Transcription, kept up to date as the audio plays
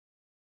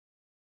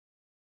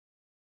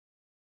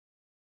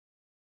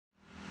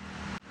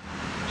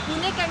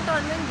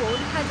Cantonment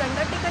Board has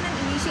undertaken an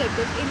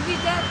initiative in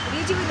which they are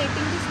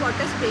rejuvenating this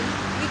water spring,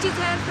 which is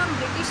here from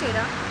British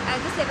era as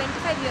the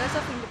 75 years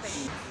of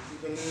independence.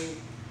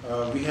 Basically,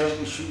 we have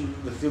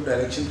received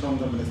direction from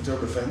the Minister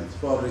of Defence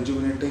for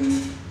rejuvenating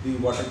the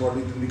water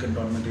bodies in the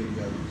cantonment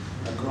area.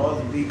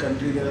 Across the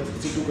country, there are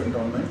 62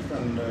 cantonments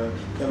and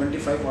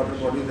 75 water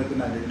bodies have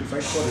been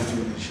identified for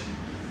rejuvenation.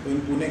 So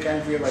in Pune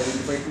Cant, we have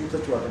identified 2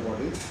 such water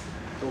bodies.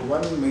 So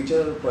one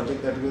major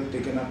project that we have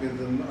taken up is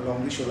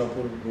along the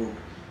Sholapur road.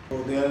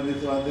 So there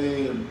this was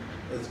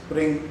a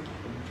spring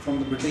from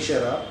the British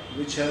era,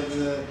 which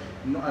has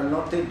I'll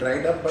not say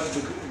dried up, but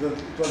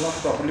it was not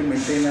properly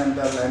maintained and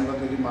the land was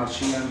very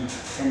marshy and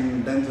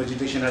some dense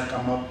vegetation had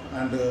come up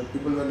and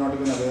people were not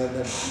even aware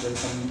that there is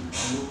some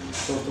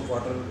source of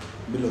water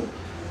below.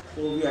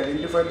 So we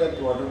identified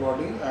that water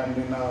body and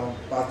we now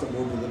passed the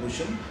board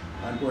resolution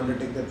and to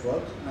undertake that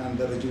work, and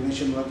the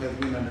rejuvenation work has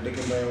been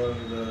undertaken by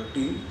our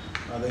team.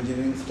 The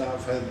engineering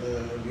staff has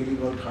really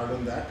worked hard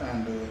on that,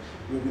 and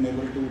we have been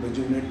able to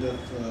rejuvenate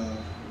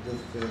this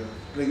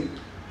spring.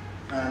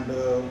 And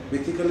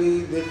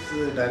basically this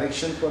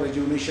direction for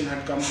rejuvenation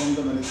had come from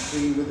the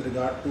ministry with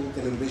regard to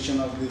celebration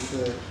of this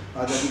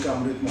Azadi Ka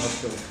Amrit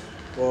Mahotsav.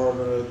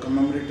 For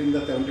commemorating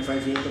the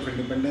 75 years of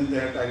independence, they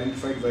had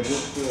identified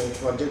various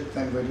projects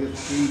and various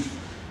schemes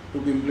to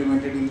be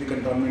implemented in the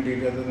cantonment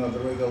areas and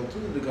otherwise also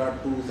with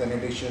regard to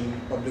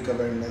sanitation, public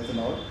awareness and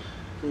all.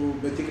 So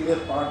basically as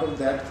part of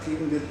that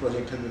scheme, this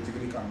project has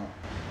basically come up.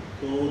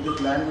 So this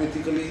land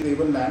basically is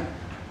Avon land,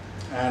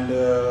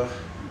 and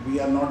we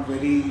are not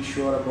very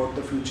sure about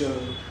the future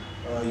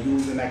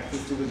use and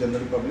access to the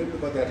general public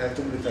because that has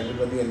to be decided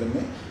by the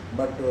LMA.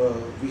 But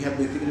we have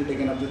basically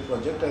taken up this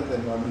project as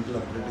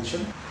environmental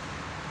accreditation.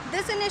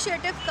 This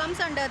initiative comes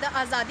under the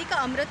Azadi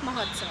Ka Amrit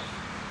Mahotsav.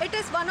 It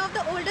is one of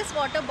the oldest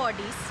water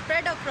bodies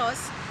spread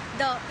across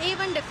the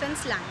A1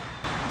 defense land.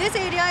 This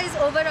area is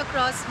over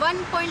across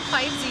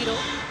 1.50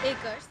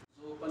 acres.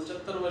 So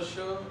 75 वर्ष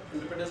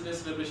independence day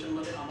celebration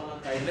मध्ये आम्हाला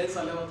guidelines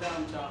आल्या होत्या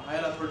आमच्या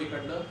higher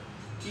अथॉरिटीकडनं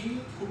की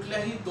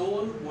कुठल्याही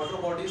 2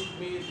 water bodies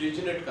तुम्ही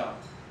रिजिनेट करा.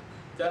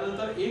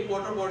 त्यानंतर एक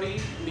वॉटर बॉडी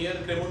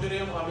नियर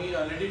क्रेमोटेरियम आम्ही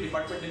ऑलरेडी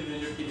डिपार्टमेंटने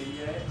रिजिनेट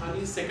केलेली आहे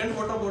आणि सेकंड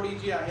वॉटर बॉडी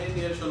जी आहे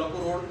नियर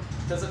सोलापूर रोड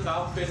त्याचं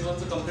काम फेज 1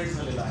 चं कंप्लीट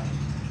झालेलं आहे.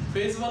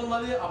 फेज 1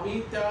 मध्ये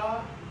आम्ही त्या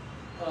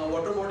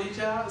वॉटर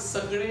बॉडीच्या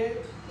सगळे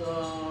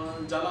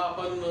ज्याला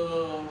आपण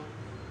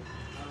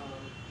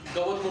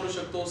गवत म्हणू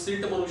शकतो,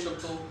 सीट म्हणू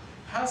शकतो,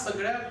 ह्या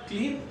सगळ्या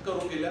क्लीन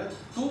करून गेल्या.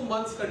 2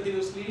 मंथ्स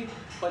कंटिन्युअसली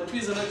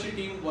 25 जणांची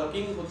टीम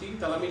वर्किंग होती,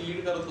 त्याला मी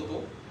लीड करत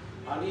होतो.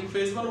 आणि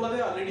फेज 1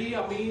 मध्ये ऑलरेडी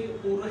आम्ही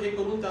पूर्ण हे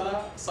करून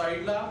त्याला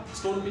साईडला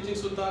स्टोन पिचिंग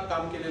सुद्धा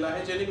काम केलेलं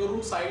आहे,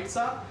 जेणेकरून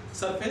साईडचा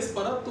सरफेस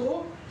परत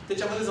तो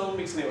त्याच्यामध्ये जाऊन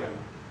मिक्स नाही व्हायला.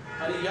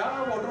 आणि या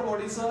वॉटर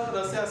बॉडीचं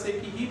रहस्य असे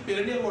की ही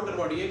पेरेनियल वॉटर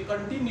बॉडी आहे,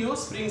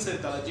 कंटिन्युअस स्प्रिंग्स आहेत,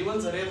 त्याला जीवन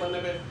झरे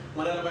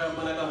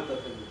म्हणायला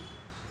हरकत नाही.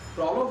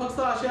 प्रॉब्लेम फक्त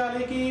असे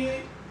आले की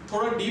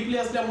थोडं डीपली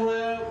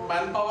असल्यामुळे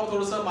मॅनपॉवर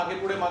थोडंसं मागे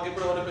पुढे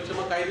होण्यापेक्षा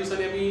मग काही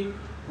दिवसांनी आम्ही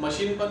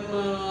मशीन पण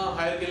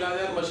हायर केला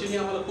आणि मशीनने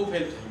आम्हाला खूप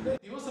हेल्प झाली.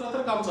 दिवस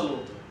रात्र काम चालू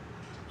होतं,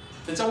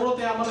 त्याच्यामुळे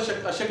ते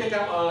आम्हाला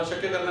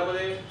शक्य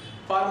करण्यामध्ये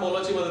फार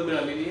मोलाची मदत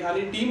मिळालेली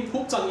आणि टीम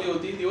खूप चांगली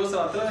होती. दिवस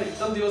रात्र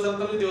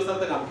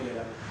काम केलेलं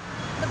आहे.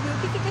 The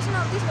beautification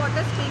of this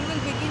water spring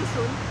will begin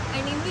soon,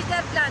 and in which they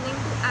are planning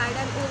to add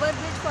an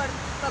overbridge for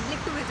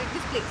public to visit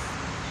this place.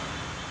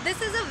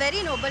 This is a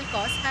very noble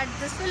cause, and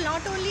this will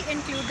not only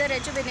include the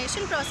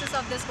rejuvenation process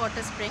of this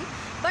water spring,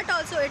 but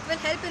also it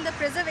will help in the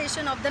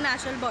preservation of the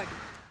natural body.